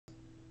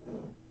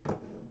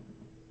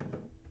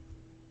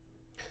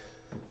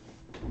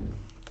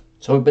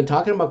So we've been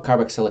talking about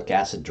carboxylic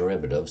acid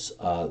derivatives.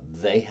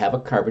 They have a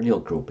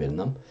carbonyl group in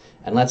them.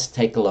 And let's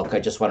take a look. I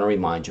just want to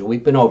remind you,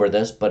 we've been over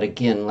this, but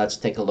again, let's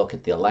take a look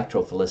at the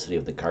electrophilicity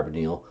of the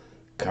carbonyl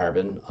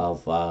carbon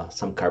of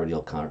some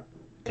carbonyl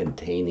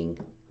containing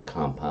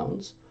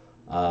compounds.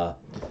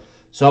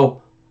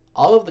 So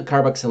all of the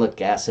carboxylic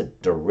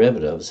acid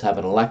derivatives have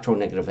an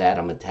electronegative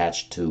atom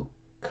attached to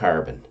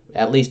carbon,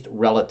 at least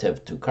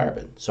relative to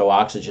carbon. So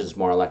oxygen is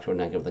more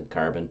electronegative than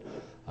carbon.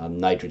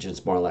 Nitrogen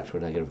is more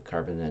electronegative than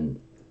carbon, and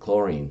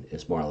chlorine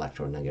is more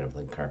electronegative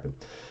than carbon.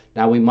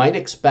 Now, we might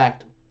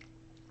expect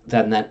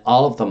then that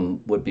all of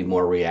them would be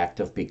more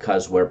reactive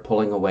because we're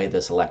pulling away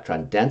this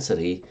electron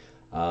density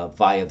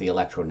via the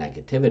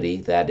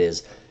electronegativity. That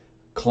is,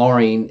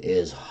 chlorine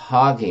is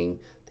hogging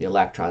the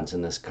electrons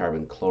in this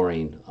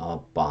carbon-chlorine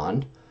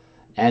bond.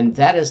 And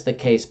that is the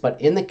case. But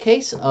in the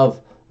case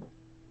of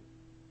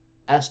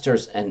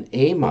esters and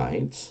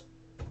amides,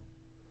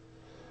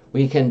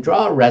 we can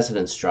draw a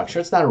resonance structure.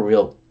 It's not a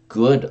real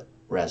good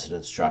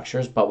resonance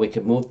structure, but we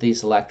can move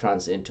these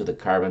electrons into the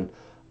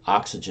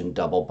carbon-oxygen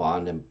double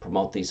bond and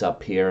promote these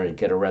up here and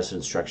get a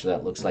resonance structure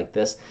that looks like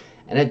this.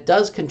 And it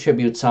does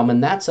contribute some,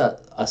 and that's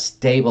a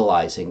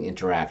stabilizing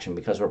interaction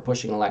because we're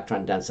pushing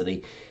electron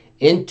density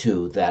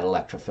into that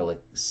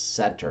electrophilic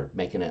center,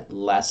 making it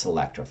less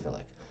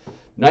electrophilic.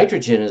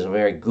 Nitrogen is a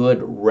very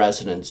good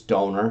resonance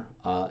donor,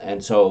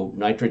 and so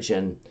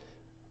nitrogen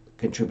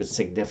contributes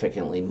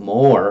significantly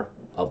more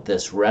of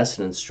this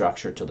resonance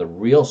structure to the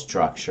real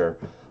structure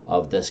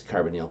of this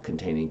carbonyl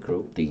containing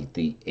group, the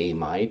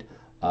amide.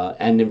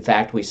 And in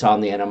fact, we saw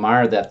in the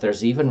NMR that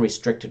there's even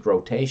restricted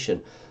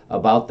rotation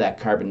about that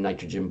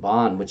carbon-nitrogen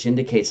bond, which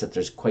indicates that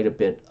there's quite a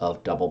bit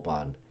of double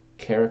bond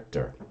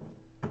character.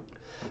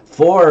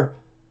 For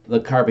the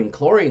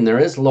carbon-chlorine, there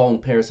is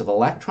lone pairs of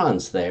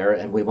electrons there,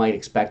 and we might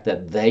expect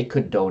that they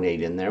could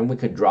donate in there, and we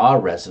could draw a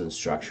resonance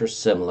structure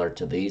similar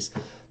to these.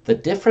 The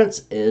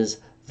difference is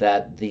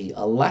that the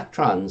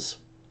electrons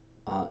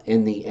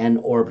in the n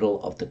orbital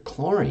of the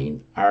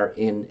chlorine are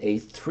in a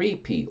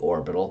 3p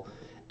orbital,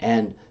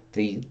 and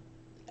the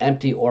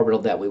empty orbital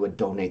that we would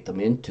donate them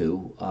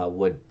into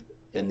would,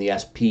 in the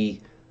sp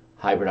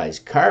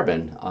hybridized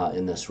carbon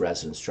in this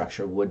resonance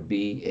structure, would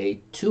be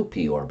a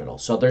 2p orbital.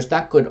 So there's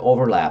not good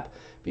overlap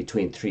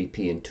between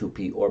 3p and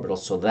 2p orbitals,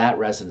 so that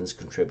resonance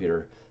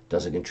contributor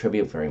doesn't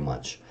contribute very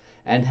much.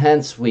 And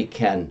hence we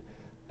can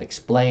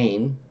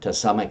explain to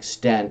some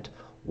extent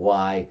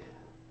why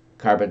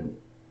carboxylic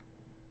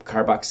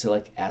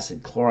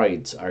acid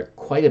chlorides are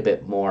quite a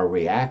bit more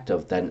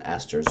reactive than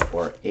esters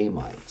or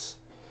amides.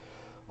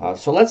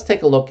 So let's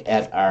take a look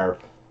at our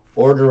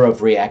order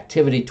of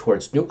reactivity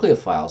towards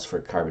nucleophiles for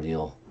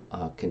carbonyl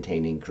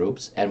containing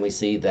groups, and we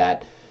see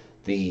that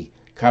the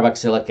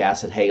carboxylic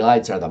acid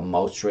halides are the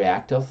most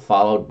reactive,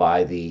 followed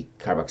by the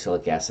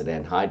carboxylic acid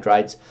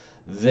anhydrides.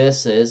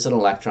 This is an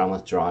electron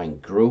withdrawing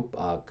group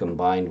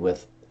combined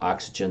with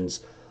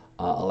oxygen's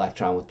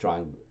electron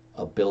withdrawing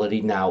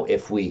ability. Now,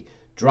 if we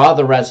draw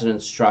the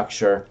resonance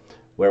structure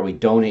where we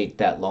donate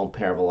that lone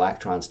pair of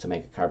electrons to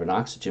make a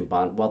carbon-oxygen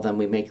bond, well, then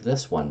we make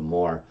this one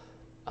more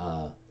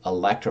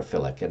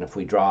electrophilic. And if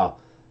we draw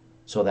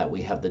so that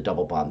we have the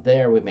double bond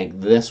there, we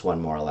make this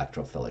one more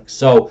electrophilic.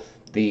 So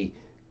the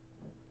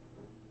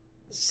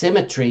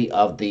symmetry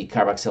of the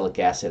carboxylic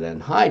acid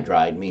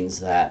anhydride means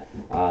that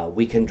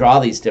we can draw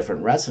these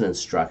different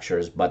resonance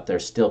structures, but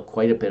there's still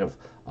quite a bit of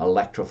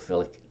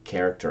electrophilic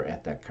character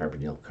at that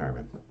carbonyl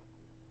carbon.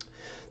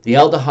 The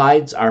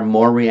aldehydes are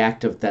more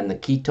reactive than the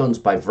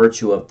ketones by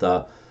virtue of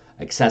the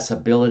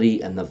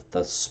accessibility and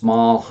the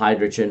small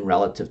hydrogen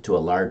relative to a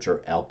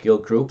larger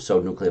alkyl group,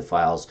 so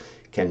nucleophiles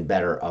can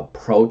better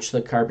approach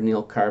the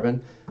carbonyl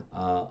carbon.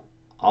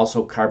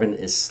 Also, carbon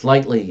is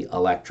slightly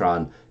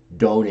electron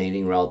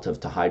donating relative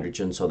to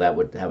hydrogen, so that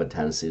would have a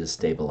tendency to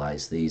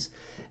stabilize these.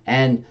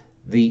 And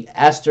the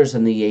esters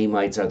and the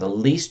amides are the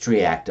least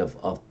reactive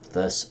of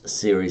this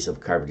series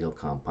of carbonyl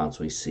compounds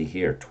we see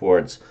here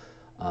towards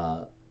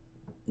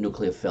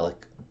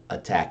nucleophilic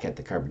attack at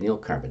the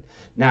carbonyl carbon.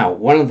 Now,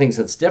 one of the things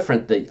that's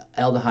different, the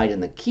aldehyde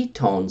and the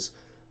ketones,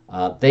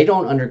 they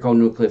don't undergo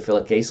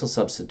nucleophilic acyl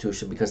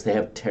substitution because they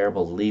have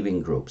terrible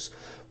leaving groups.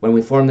 When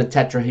we form the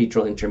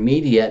tetrahedral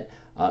intermediate,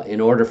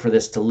 in order for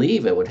this to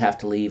leave, it would have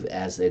to leave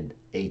as an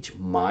H-,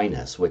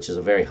 which is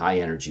a very high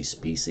energy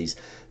species.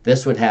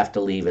 This would have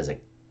to leave as a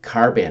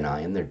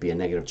carbanion. There'd be a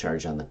negative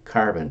charge on the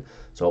carbon,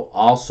 so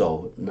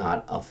also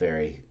not a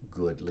very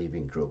good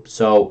leaving group.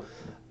 So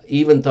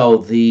even though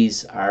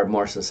these are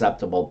more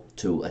susceptible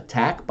to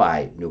attack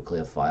by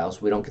nucleophiles,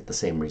 we don't get the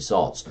same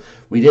results.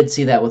 We did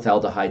see that with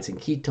aldehydes and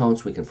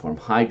ketones. We can form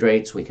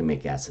hydrates, we can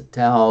make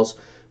acetals,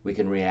 we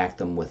can react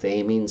them with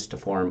amines to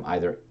form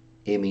either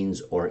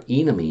amines or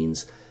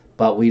enamines,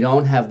 but we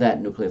don't have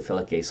that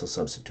nucleophilic acyl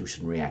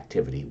substitution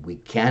reactivity. We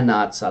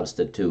cannot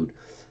substitute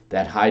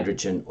that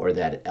hydrogen or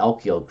that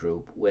alkyl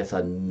group with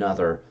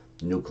another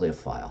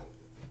nucleophile.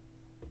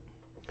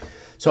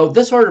 So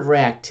this sort of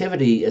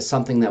reactivity is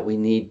something that we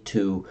need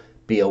to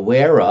be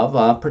aware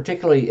of,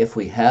 particularly if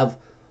we have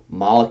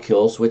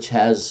molecules which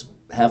has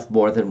have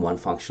more than one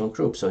functional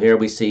group. So here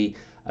we see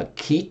a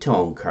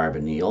ketone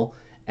carbonyl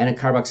and a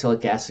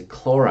carboxylic acid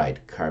chloride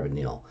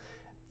carbonyl.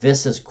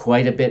 This is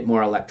quite a bit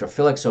more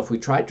electrophilic, so if we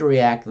tried to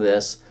react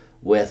this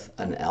with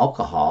an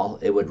alcohol,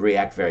 it would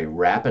react very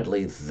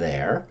rapidly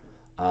there.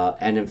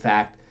 And in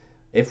fact,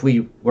 if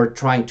we were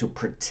trying to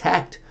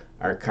protect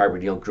our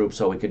carbonyl group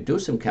so we could do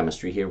some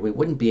chemistry here, we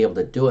wouldn't be able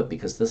to do it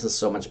because this is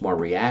so much more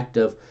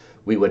reactive.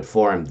 We would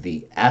form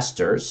the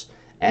esters,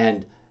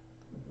 and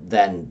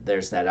then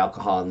there's that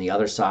alcohol on the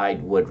other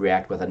side would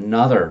react with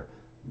another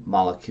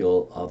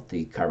molecule of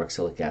the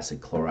carboxylic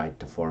acid chloride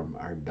to form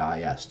our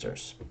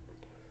diesters.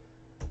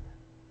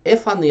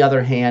 If, on the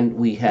other hand,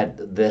 we had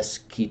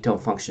this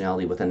ketone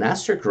functionality with an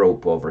ester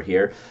group over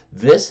here,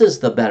 this is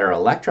the better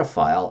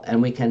electrophile,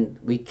 and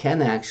we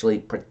can actually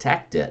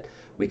protect it.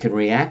 We can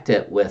react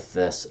it with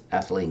this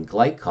ethylene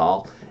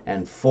glycol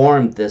and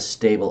form this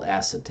stable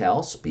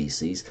acetal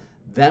species.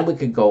 Then we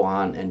could go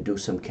on and do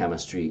some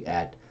chemistry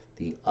at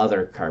the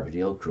other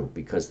carbonyl group.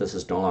 Because this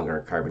is no longer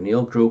a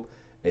carbonyl group,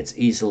 it's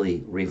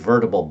easily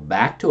revertible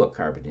back to a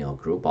carbonyl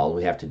group. All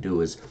we have to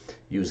do is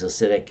use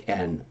acidic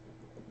and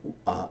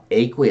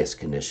aqueous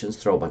conditions,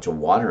 throw a bunch of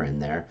water in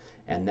there,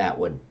 and that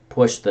would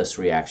push this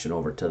reaction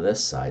over to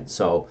this side.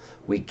 So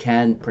we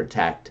can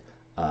protect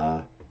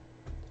keto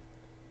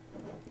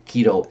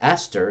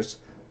esters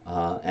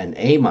and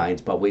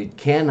amides, but we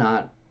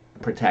cannot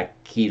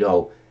protect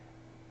keto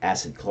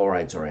acid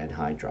chlorides or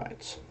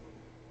anhydrides.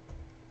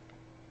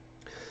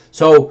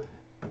 So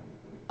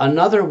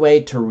another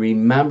way to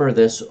remember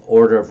this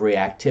order of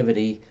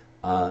reactivity,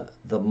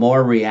 the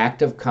more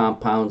reactive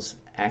compounds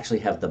actually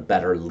have the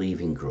better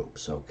leaving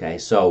groups. Okay,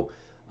 so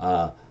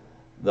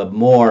the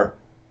more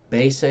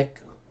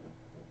basic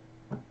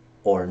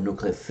or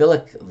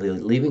nucleophilic the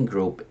leaving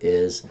group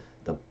is,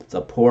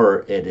 the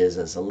poorer it is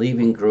as a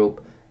leaving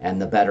group, and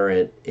the better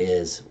it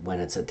is when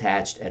it's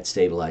attached at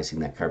stabilizing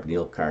that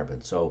carbonyl carbon.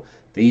 So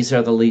these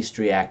are the least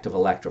reactive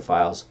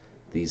electrophiles.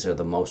 These are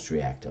the most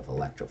reactive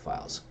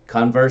electrophiles.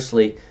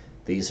 Conversely,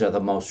 these are the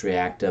most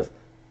reactive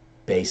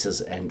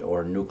bases and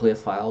or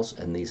nucleophiles,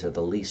 and these are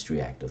the least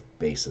reactive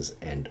bases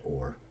and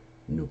or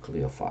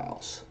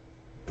nucleophiles.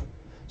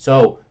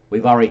 So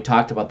we've already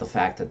talked about the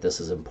fact that this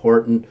is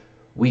important.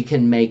 We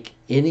can make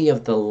any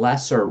of the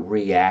lesser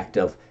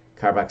reactive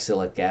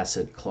carboxylic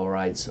acid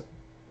chlorides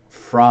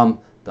from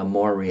the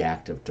more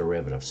reactive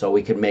derivative. So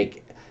we can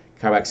make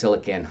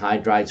carboxylic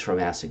anhydrides from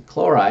acid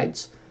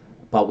chlorides,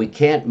 but we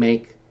can't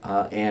make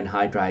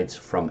anhydrides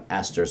from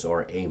esters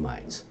or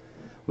amides.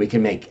 We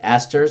can make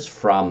esters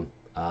from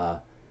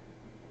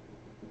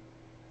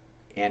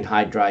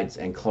anhydrides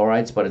and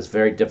chlorides, but it's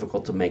very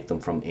difficult to make them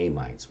from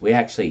amides. We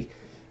actually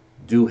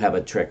do have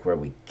a trick where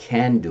we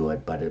can do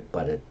it, but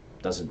it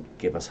doesn't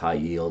give us high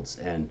yields,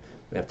 and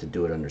we have to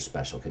do it under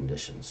special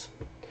conditions.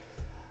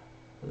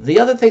 The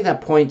other thing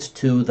that points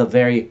to the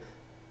very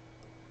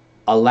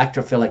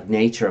electrophilic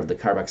nature of the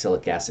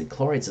carboxylic acid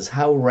chlorides is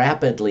how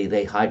rapidly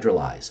they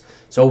hydrolyze.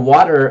 So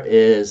water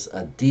is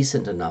a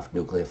decent enough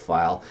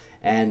nucleophile,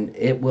 and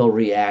it will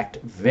react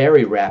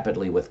very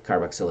rapidly with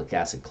carboxylic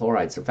acid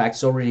chlorides. In fact,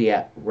 so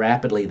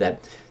rapidly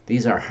that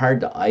these are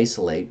hard to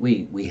isolate.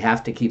 We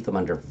have to keep them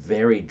under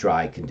very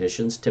dry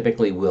conditions.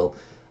 Typically, we'll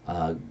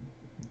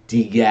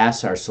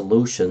degas our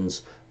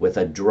solutions with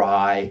a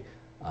dry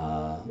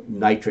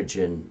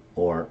nitrogen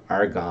or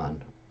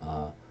argon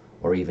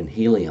or even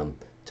helium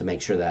to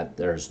make sure that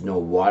there's no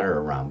water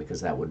around,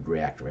 because that would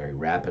react very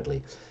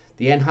rapidly.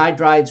 The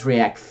anhydrides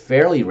react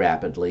fairly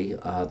rapidly.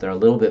 They're a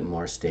little bit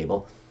more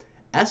stable.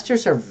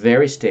 Esters are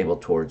very stable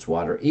towards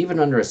water. Even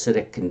under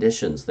acidic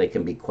conditions, they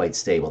can be quite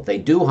stable. They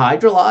do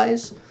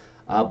hydrolyze,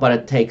 but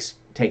it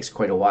takes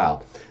quite a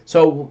while.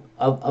 So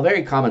a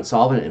very common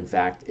solvent, in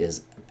fact,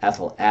 is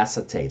ethyl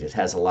acetate. It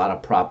has a lot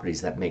of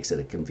properties that makes it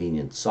a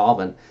convenient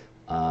solvent,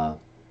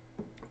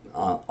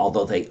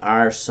 although they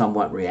are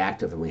somewhat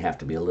reactive and we have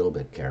to be a little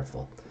bit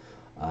careful.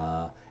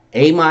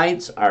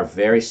 Amides are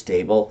very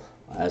stable,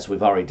 as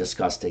we've already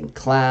discussed in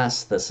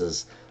class. This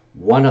is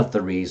one of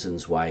the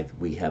reasons why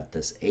we have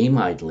this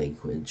amide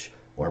linkage,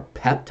 or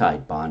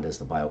peptide bond as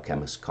the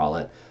biochemists call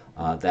it,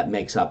 that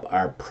makes up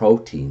our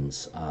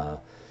proteins.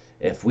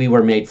 If we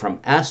were made from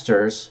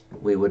esters,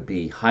 we would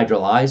be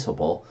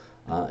hydrolyzable,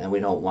 and we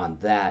don't want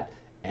that.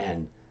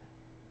 And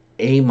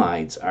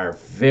amides are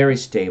very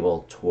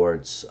stable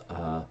towards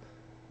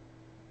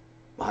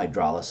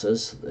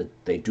hydrolysis.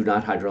 They do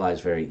not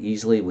hydrolyze very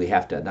easily. We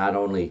have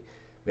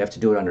to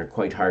do it under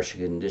quite harsh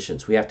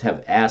conditions. We have to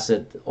have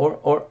acid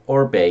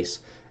or base,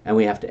 and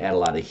we have to add a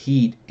lot of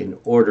heat in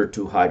order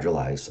to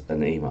hydrolyze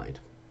an amide.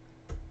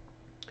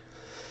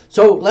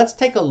 So let's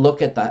take a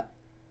look at the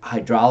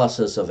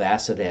hydrolysis of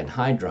acid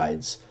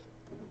anhydrides.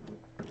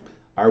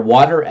 Our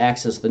water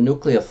acts as the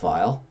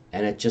nucleophile,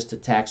 and it just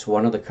attacks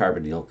one of the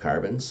carbonyl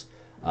carbons,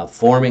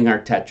 forming our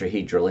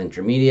tetrahedral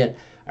intermediate.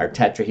 Our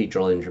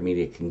tetrahedral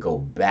intermediate can go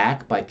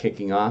back by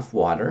kicking off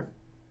water,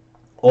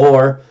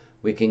 or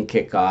we can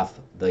kick off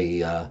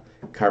the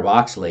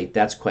carboxylate.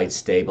 That's quite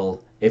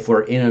stable. If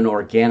we're in an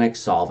organic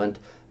solvent,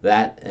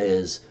 that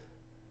is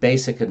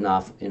basic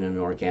enough in an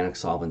organic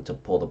solvent to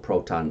pull the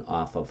proton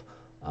off of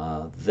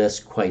this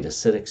quite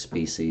acidic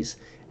species,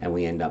 and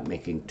we end up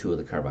making two of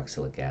the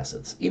carboxylic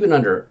acids. Even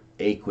under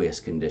aqueous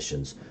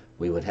conditions,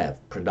 we would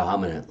have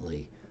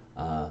predominantly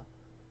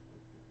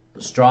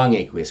strong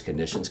aqueous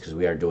conditions, because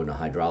we are doing a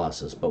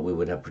hydrolysis, but we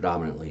would have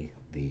predominantly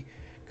the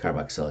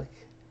carboxylic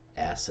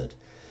acid.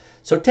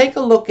 So take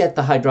a look at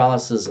the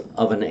hydrolysis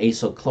of an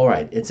acyl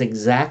chloride. It's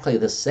exactly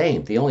the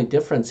same. The only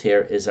difference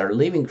here is our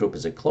leaving group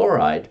is a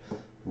chloride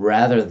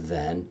rather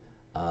than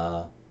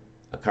a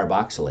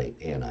carboxylate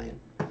anion.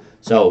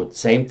 So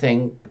same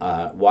thing,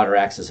 water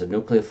acts as a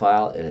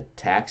nucleophile. It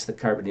attacks the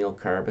carbonyl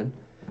carbon.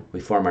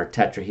 We form our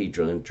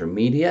tetrahedral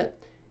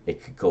intermediate.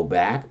 It could go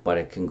back, but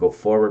it can go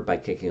forward by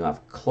kicking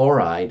off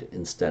chloride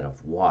instead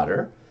of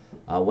water.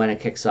 When it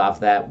kicks off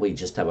that, we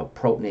just have a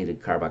protonated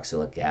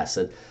carboxylic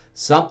acid.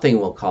 Something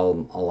will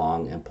come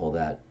along and pull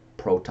that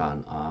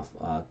proton off.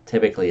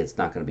 Typically, it's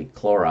not going to be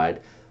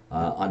chloride.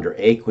 Under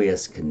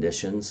aqueous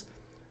conditions,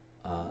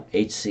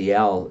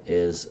 HCl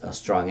is a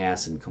strong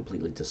acid and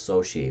completely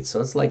dissociates.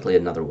 So it's likely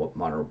another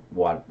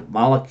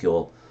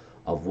molecule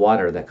of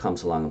water that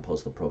comes along and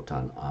pulls the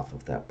proton off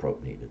of that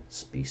protonated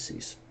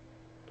species.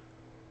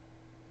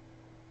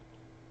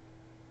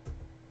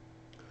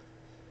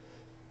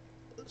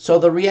 So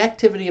the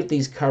reactivity of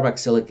these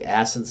carboxylic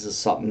acids is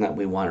something that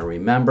we want to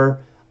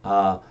remember,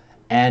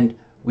 and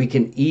we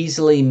can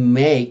easily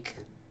make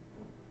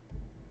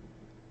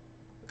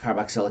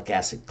carboxylic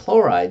acid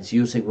chlorides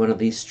using one of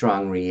these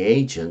strong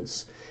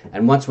reagents,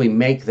 and once we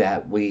make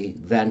that, we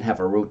then have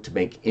a route to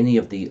make any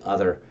of the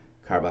other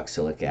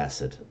carboxylic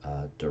acid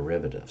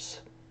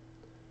derivatives.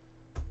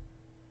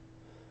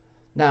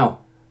 Now,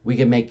 we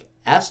can make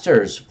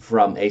esters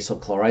from acyl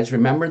chlorides.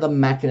 Remember the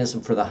mechanism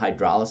for the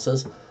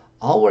hydrolysis?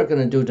 All we're going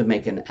to do to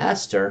make an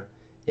ester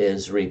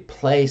is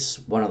replace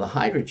one of the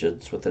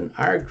hydrogens with an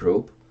R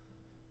group,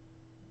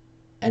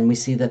 and we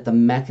see that the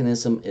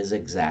mechanism is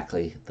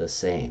exactly the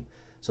same.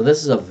 So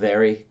this is a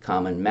very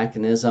common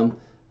mechanism.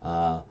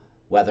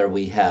 Whether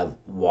we have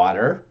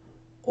water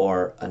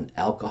or an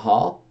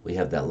alcohol, we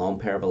have that lone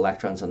pair of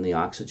electrons on the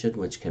oxygen,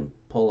 which can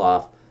pull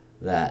off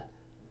that,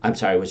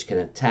 which can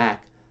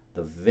attack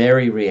the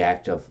very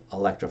reactive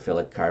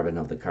electrophilic carbon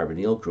of the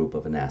carbonyl group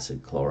of an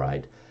acid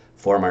chloride,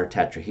 form our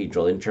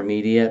tetrahedral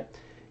intermediate,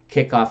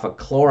 kick off a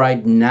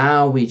chloride.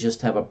 Now we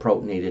just have a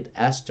protonated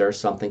ester.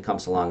 Something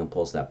comes along and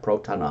pulls that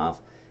proton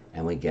off,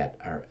 and we get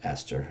our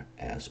ester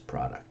as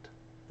product.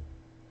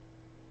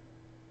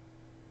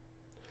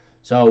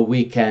 So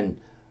we can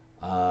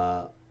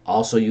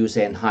also use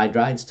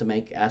anhydrides to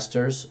make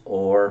esters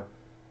or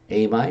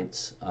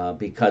amides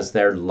because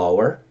they're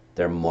lower,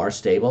 they're more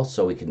stable,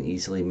 so we can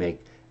easily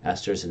make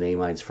esters and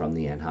amides from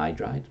the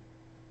anhydride.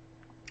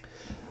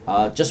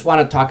 Just want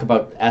to talk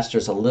about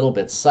esters a little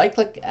bit.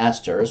 Cyclic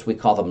esters, we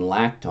call them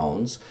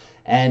lactones,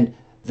 and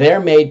they're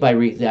made by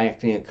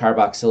reacting a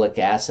carboxylic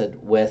acid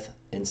with,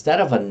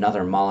 instead of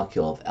another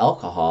molecule of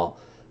alcohol,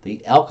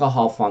 the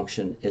alcohol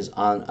function is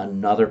on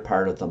another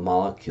part of the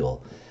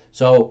molecule.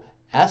 So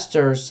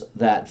esters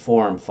that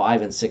form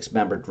 5- and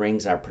 6-membered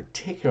rings are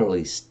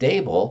particularly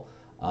stable,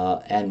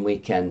 and we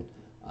can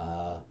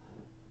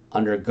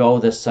undergo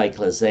this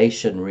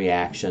cyclization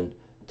reaction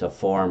to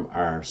form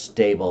our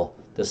stable.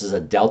 This is a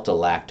delta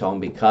lactone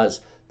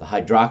because the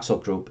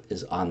hydroxyl group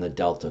is on the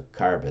delta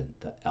carbon,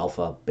 the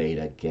alpha,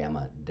 beta,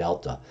 gamma,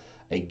 delta.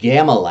 A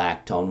gamma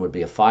lactone would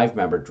be a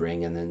 5-membered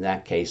ring, and in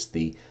that case,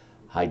 the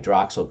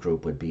hydroxyl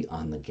group would be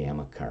on the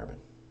gamma carbon.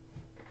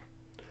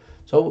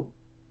 So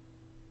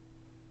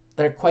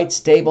they're quite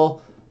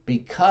stable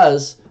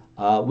because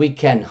we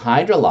can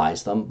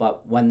hydrolyze them,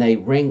 but when they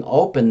ring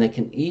open, they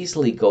can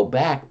easily go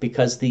back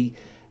because the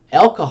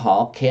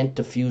alcohol can't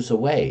diffuse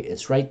away.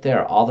 It's right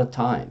there all the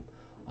time.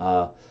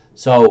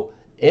 So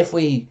if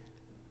we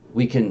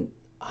can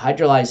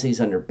hydrolyze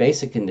these under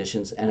basic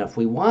conditions, and if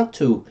we want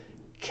to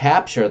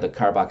capture the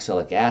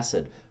carboxylic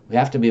acid, we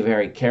have to be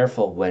very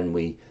careful when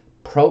we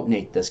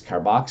protonate this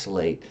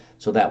carboxylate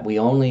so that we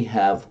only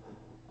have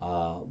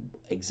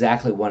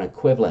exactly one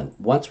equivalent.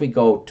 Once we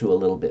go to a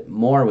little bit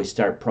more, we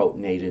start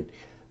protonating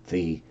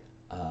the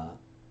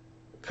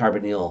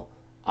carbonyl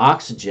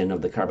oxygen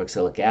of the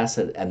carboxylic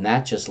acid, and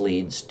that just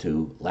leads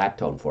to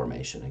lactone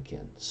formation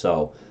again.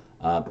 So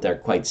they're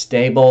quite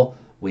stable.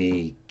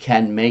 We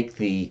can make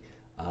the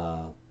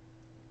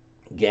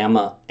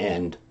gamma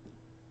and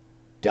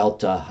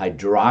delta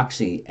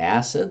hydroxy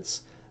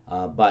acids,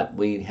 but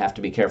we have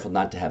to be careful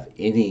not to have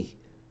any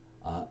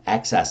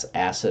excess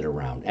acid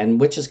around, and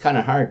which is kind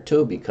of hard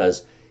too,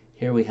 because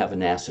here we have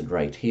an acid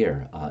right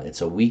here.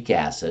 It's a weak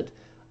acid,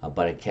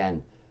 but it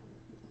can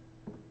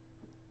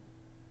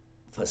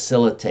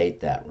facilitate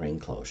that ring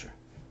closure.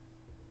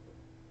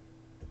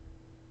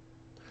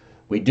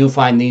 We do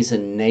find these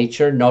in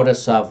nature.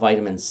 Notice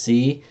vitamin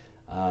C.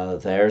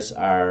 There's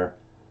our,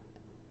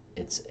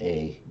 it's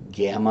a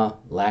gamma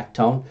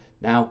lactone.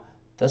 Now,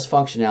 this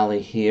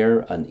functionality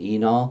here, an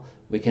enol,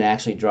 we can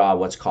actually draw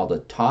what's called a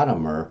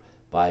tautomer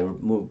by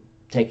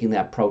taking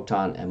that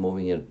proton and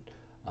moving it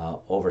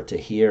over to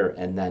here,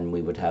 and then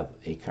we would have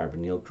a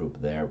carbonyl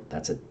group there.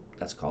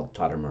 That's called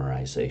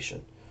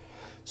tautomerization.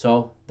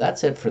 So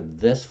that's it for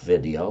this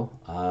video.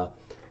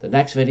 The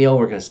next video,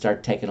 we're going to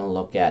start taking a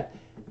look at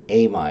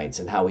amides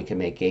and how we can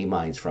make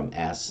amides from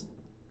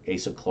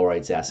acyl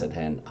chlorides, acid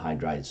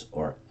anhydrides,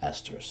 or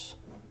esters.